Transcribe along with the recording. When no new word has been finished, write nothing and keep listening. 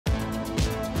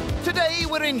Today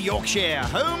we're in Yorkshire,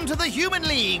 home to the Human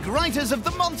League, writers of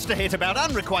the monster hit about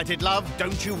unrequited love,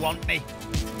 Don't You Want Me?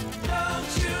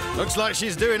 Looks like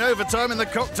she's doing overtime in the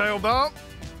cocktail bar.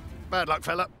 Bad luck,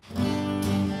 fella.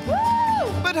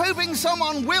 But hoping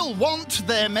someone will want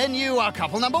their menu are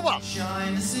couple number one.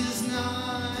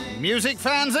 Music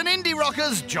fans and indie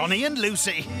rockers, Johnny and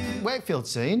Lucy. Wakefield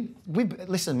scene.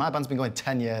 Listen, my band's been going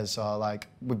 10 years, so, like,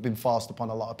 we've been forced upon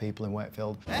a lot of people in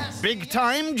Wakefield. Big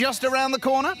time just around the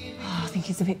corner. Oh, I think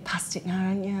he's a bit past it now,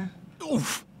 aren't you?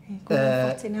 Oof.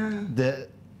 You're 40 now.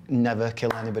 Never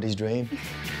kill anybody's dream.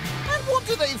 And what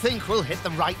do they think will hit the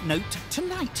right note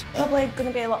tonight? Probably going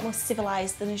to be a lot more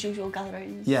civilised than his usual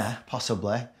gatherings. Yeah,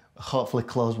 possibly. Hopefully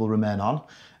clothes will remain on.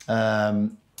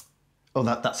 Oh,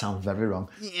 that sounds very wrong.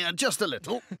 Yeah, just a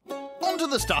little. On to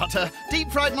the starter,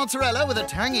 deep-fried mozzarella with a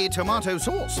tangy tomato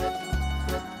sauce.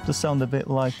 Does sound a bit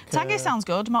like... Tangy sounds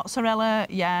good. Mozzarella,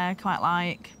 yeah, quite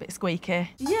like. Bit squeaky.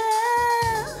 Yeah!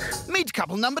 Meet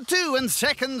couple number two and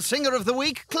second singer of the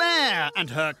week, Claire, and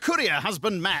her courier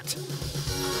husband, Matt.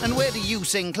 And where do you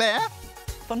sing, Claire?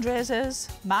 Fundraisers,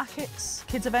 markets,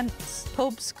 kids' events,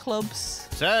 pubs, clubs.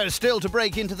 So, still to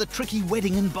break into the tricky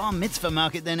wedding and bar mitzvah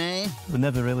market then, eh? We're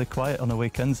never really quiet on the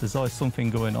weekends. There's always something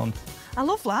going on. I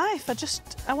love life.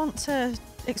 I want to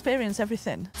experience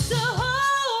everything. So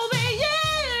hold me,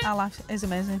 yeah! Our life is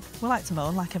amazing. We like to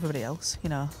moan like everybody else, you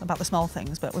know, about the small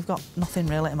things, but we've got nothing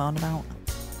really to moan about.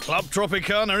 Club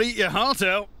Tropicana, eat your heart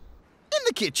out. In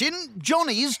the kitchen,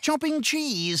 Johnny's chopping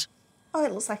cheese. Oh,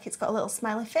 it looks like it's got a little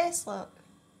smiley face, look.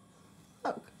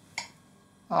 Look.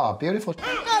 Oh, beautiful.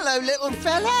 Hello, little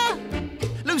fella.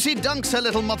 Lucy dunks her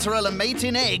little mozzarella mate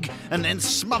in egg and then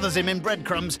smothers him in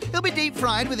breadcrumbs. He'll be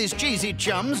deep-fried with his cheesy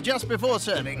chums just before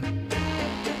serving.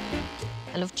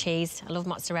 I love cheese. I love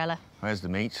mozzarella. Where's the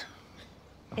meat?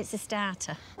 It's a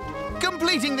starter.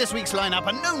 Completing this week's lineup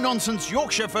are no-nonsense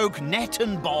Yorkshire folk Ned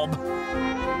and Bob.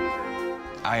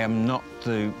 I am not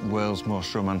the world's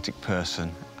most romantic person.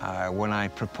 When I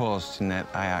proposed to Ned,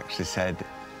 I actually said,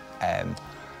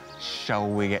 shall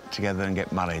we get together and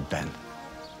get married then?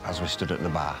 As we stood at the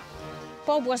bar.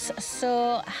 Bob was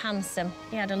so handsome.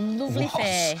 He had a lovely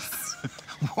face.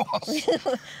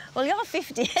 Well, you're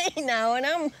 58 now, and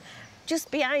I'm just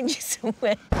behind you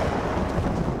somewhere.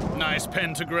 Nice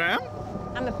pentagram.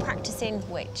 I'm a practising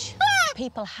witch.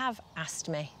 People have asked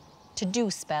me to do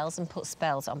spells and put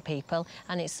spells on people,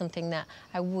 and it's something that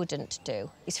I wouldn't do.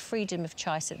 It's freedom of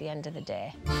choice at the end of the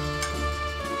day.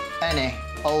 Any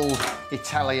old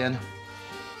Italian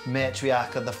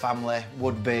matriarch of the family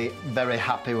would be very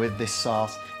happy with this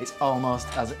sauce. It's almost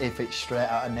as if it's straight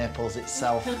out of Naples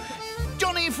itself.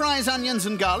 Johnny fries onions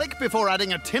and garlic before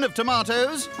adding a tin of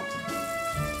tomatoes,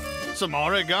 some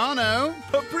oregano,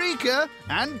 paprika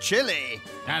and chilli.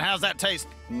 And how's that taste?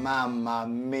 Mamma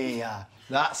mia.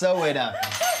 That's a winner.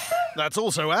 That's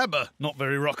also ABBA, not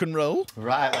very rock and roll.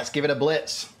 Right, let's give it a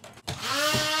blitz.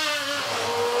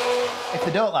 If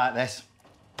they don't like this,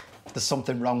 there's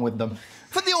something wrong with them.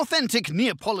 For the authentic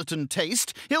Neapolitan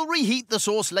taste, he'll reheat the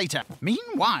sauce later.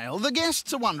 Meanwhile, the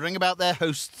guests are wondering about their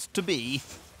hosts-to-be.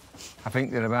 I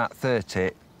think they're about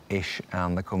 30-ish,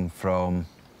 and they come from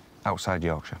outside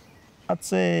Yorkshire. I'd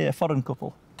say a foreign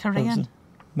couple. Korean?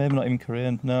 Maybe not even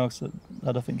Korean, no, 'cause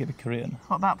I don't think it'd be Korean.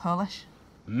 What about Polish?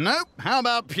 Nope, how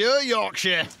about pure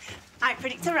Yorkshire? I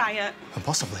predict a riot. And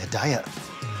possibly a diet.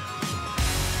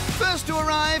 First to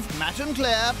arrive, Matt and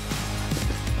Claire.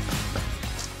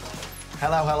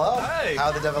 Hello, hello. Hey.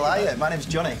 How the devil are you? My name's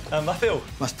Johnny. Matthew.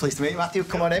 Most pleased to meet you, Matthew.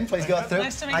 Come on in, please go through.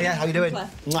 Nice to meet Hiya, you. how you doing? Claire.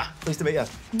 Mwah. Pleased to meet you.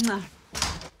 Nah.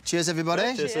 Cheers,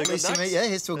 everybody. Cheers. Pleased to meet you.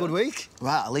 Here's to a good week.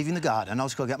 Right, I'll leave you in the garden. I'll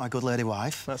just go get my good lady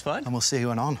wife. That's fine. And we'll see who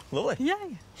and on. Lovely.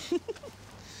 Yay.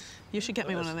 You should get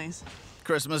me one of these.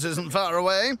 Christmas isn't far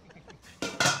away.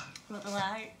 Not the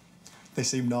light. They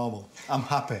seem normal. I'm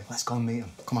happy. Let's go and meet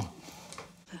them. Come on.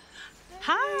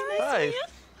 Hi. Hi.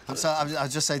 I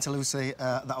was just saying to Lucy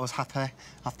that I was happy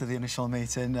after the initial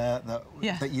meeting that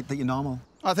you're normal.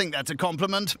 I think that's a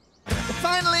compliment.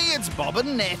 Finally, it's Bob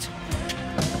and Ned.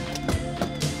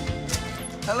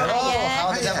 Hello.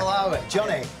 How the devil are we?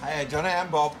 Johnny. Hi, Johnny, I'm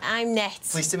Bob. I'm Net.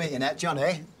 Pleased to meet you, Ned.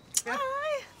 Johnny.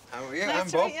 Hi. How are you? Nice I'm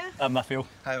to Bob. meet you. I'm Matthew.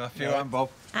 Hi, Matthew, I'm Bob.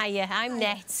 Hiya, I'm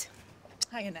Net.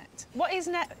 Hiya, Net. What is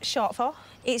Net short for?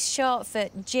 It's short for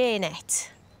Janet.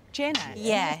 Janet.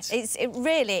 Yeah,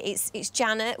 it's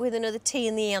Janet with another T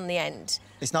in the E on the end.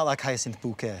 It's not like Hyacinth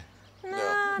Bouquet.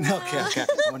 No. Okay.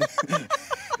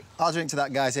 I'll drink to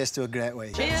that, guys. Here's to a great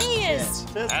week. Cheers.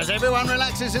 As everyone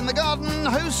relaxes in the garden,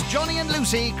 hosts Johnny and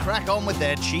Lucy crack on with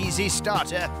their cheesy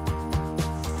starter.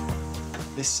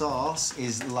 This sauce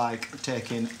is like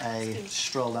taking a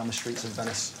stroll down the streets of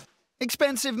Venice.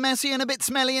 Expensive, messy and a bit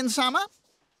smelly in summer?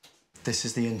 This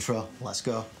is the intro. Let's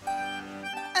go.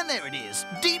 And there it is.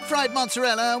 Deep-fried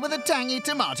mozzarella with a tangy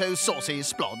tomato saucy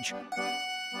splodge.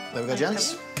 There we go,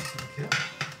 gents.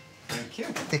 Thank you.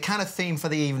 The kind of theme for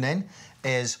the evening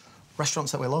is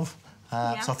restaurants that we love.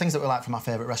 So things that we like from our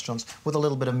favourite restaurants, with a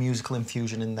little bit of musical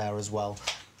infusion in there as well.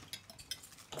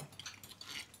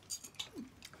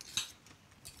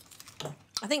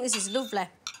 I think this is lovely.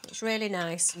 It's really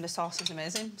nice. And the sauce is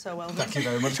amazing, so well done. Thank you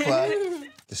very much, Claire.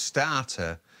 The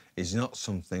starter is not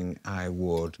something I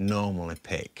would normally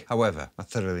pick. However, I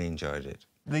thoroughly enjoyed it.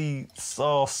 The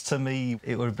sauce, to me,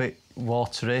 it were a bit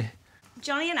watery.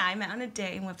 Johnny and I met on a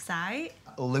dating website.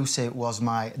 Lucy was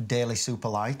my daily super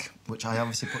like, which I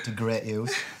obviously put to great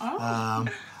use. And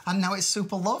now it's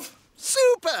super love.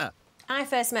 Super! I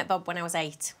first met Bob when I was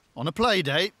 8. On a play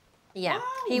date? Yeah,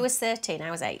 he was 13,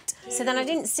 I was 8. So then I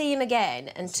didn't see him again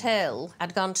until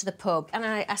I'd gone to the pub and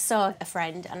I saw a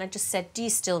friend and I just said, do you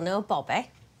still know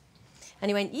Bobby? And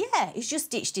he went, yeah, he's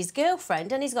just ditched his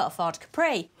girlfriend and he's got a Ford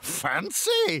Capri.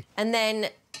 Fancy! And then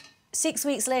 6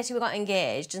 weeks later we got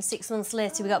engaged and 6 months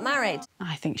later we got married.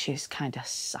 I think she's kind of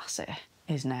sassy,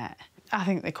 isn't it? I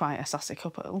think they're quite a sassy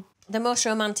couple. The most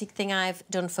romantic thing I've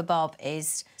done for Bob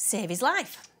is save his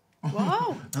life.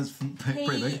 Wow. That's pretty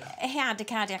big. He had a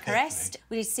cardiac arrest.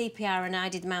 We did CPR and I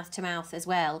did mouth-to-mouth as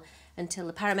well until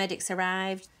the paramedics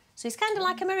arrived. So it's kind of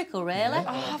like a miracle, really. Oh,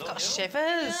 I've got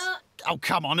shivers. Oh,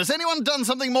 come on, has anyone done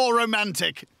something more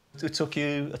romantic? I took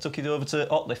you over to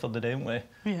Otley for the day, didn't we?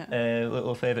 Yeah.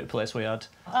 Little favourite place we had.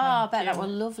 Oh, I bet that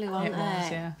was lovely, wasn't It was,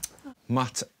 it? yeah.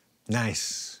 Matt,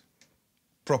 nice.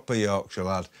 Proper Yorkshire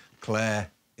lad.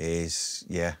 Claire is,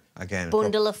 yeah, again...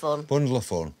 Bundle of fun. Bundle of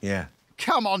fun, yeah.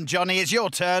 Come on, Johnny, it's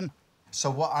your turn. So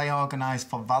what I organised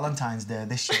for Valentine's Day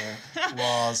this year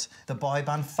was the boy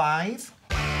band 5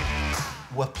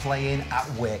 were playing at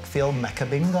Wakefield Mecca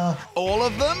Bingo. All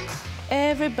of them?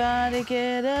 Everybody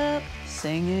get up,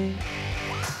 singing.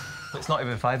 It's not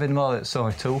even 5 anymore, it's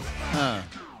only 2. Ah,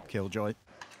 Killjoy. I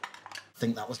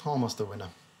think that was almost the winner.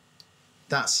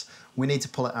 We need to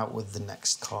pull it out with the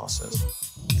next courses.